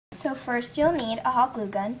So first you'll need a hot glue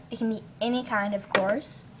gun. It can be any kind, of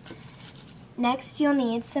course. Next you'll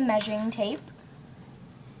need some measuring tape.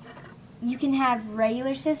 You can have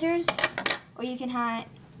regular scissors, or you can have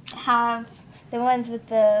the ones with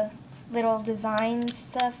the little design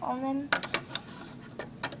stuff on them.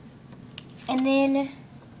 And then,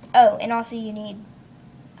 oh, and also you need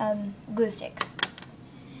glue sticks.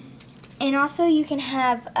 And also you can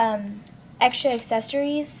have extra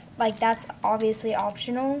accessories, like that's obviously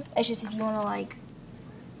optional. It's just if you want to, like,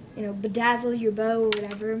 you know, bedazzle your bow or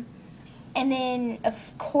whatever. And then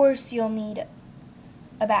of course you'll need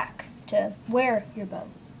a back to wear your bow.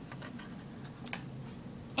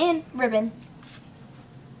 And ribbon.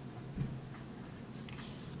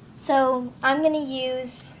 So I'm going to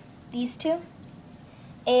use these two.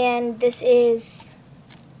 And this is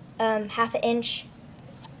half an inch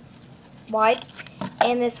wide.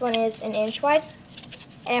 And this one is an inch wide.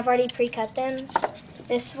 And I've already pre-cut them.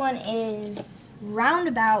 This one is round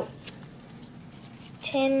about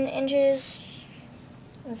 10 inches.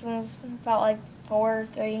 This one's about like 4,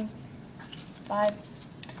 3, 5.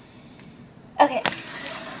 Okay.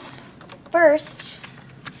 First,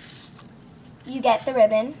 you get the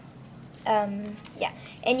ribbon. Yeah.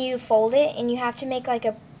 And you fold it, and you have to make like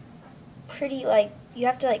a pretty, like, you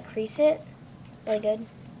have to like crease it really good.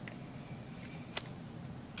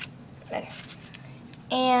 Okay.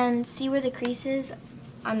 And see where the crease is?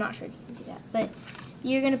 I'm not sure if you can see that, but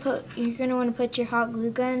you're gonna want to put your hot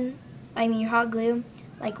glue gun, your hot glue,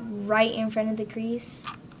 like right in front of the crease.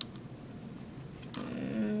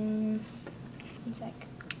 One sec.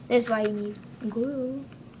 This is why you need glue.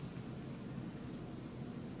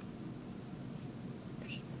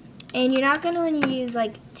 Okay. And you're not gonna want to use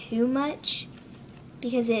like too much,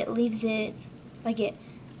 because it leaves it like it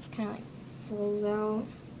kind of like falls out.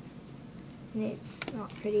 And it's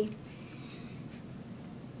not pretty.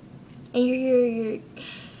 And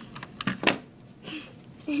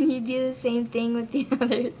and you do the same thing with the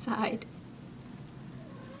other side.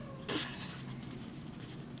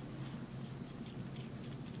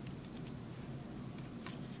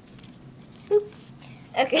 Oop.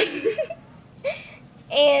 Okay.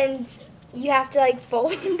 And you have to like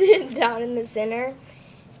fold it down in the center.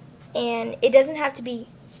 And it doesn't have to be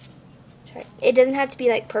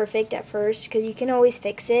like perfect at first, because you can always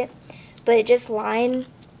fix it, but it just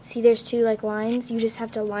see there's two like lines, you just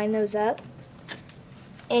have to line those up,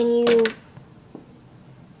 and you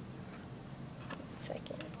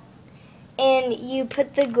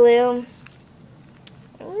put the glue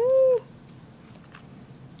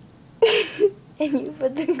and you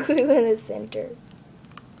put the glue in the center.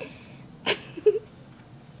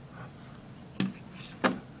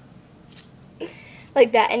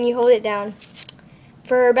 Like that, and you hold it down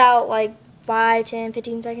for about like 5, 10,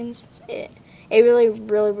 15 seconds. It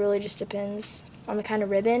really just depends on the kind of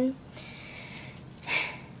ribbon.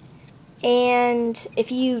 And if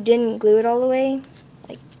you didn't glue it all the way,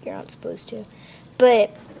 like you're not supposed to,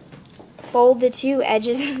 but fold the two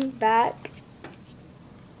edges back.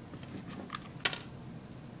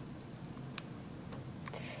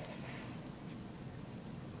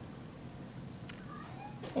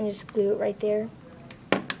 And just glue it right there.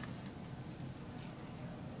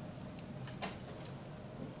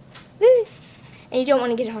 And you don't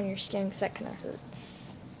want to get it on your skin, because that kind of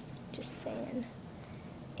hurts. Just saying.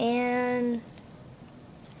 And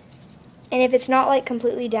if it's not like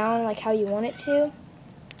completely down like how you want it to,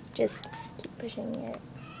 just keep pushing it.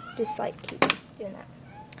 Just like keep doing that.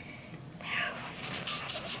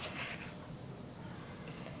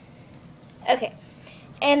 Okay.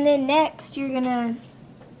 And then next you're gonna,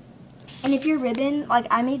 and if your ribbon, like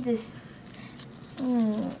I made this,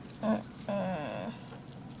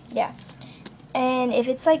 yeah. And if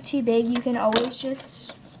it's like too big, you can always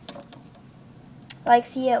just, like,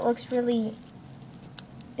 see, it looks really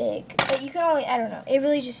big. But you can always, I don't know, it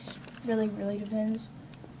really just really depends.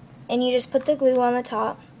 And you just put the glue on the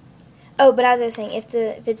top. Oh, but as I was saying, if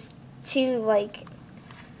it's too, like,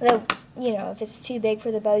 if it's too big for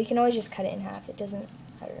the bow, you can always just cut it in half. It doesn't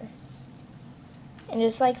matter. And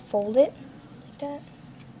just like fold it like that.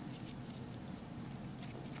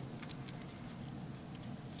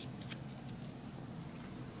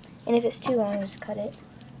 And if it's too long, just cut it.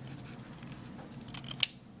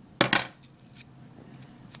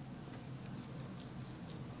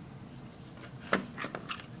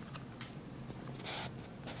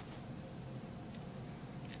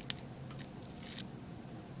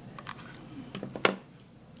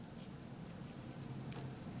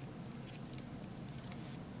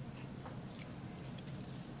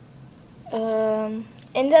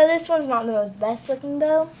 And though this one's not the most best looking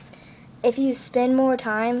bow, if you spend more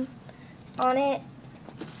time on it,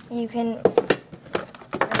 you can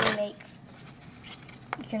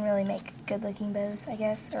really make good looking bows, I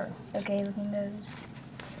guess, or okay looking bows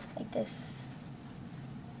like this.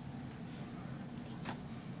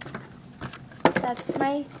 That's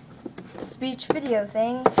my speech video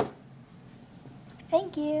thing.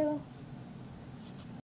 Thank you.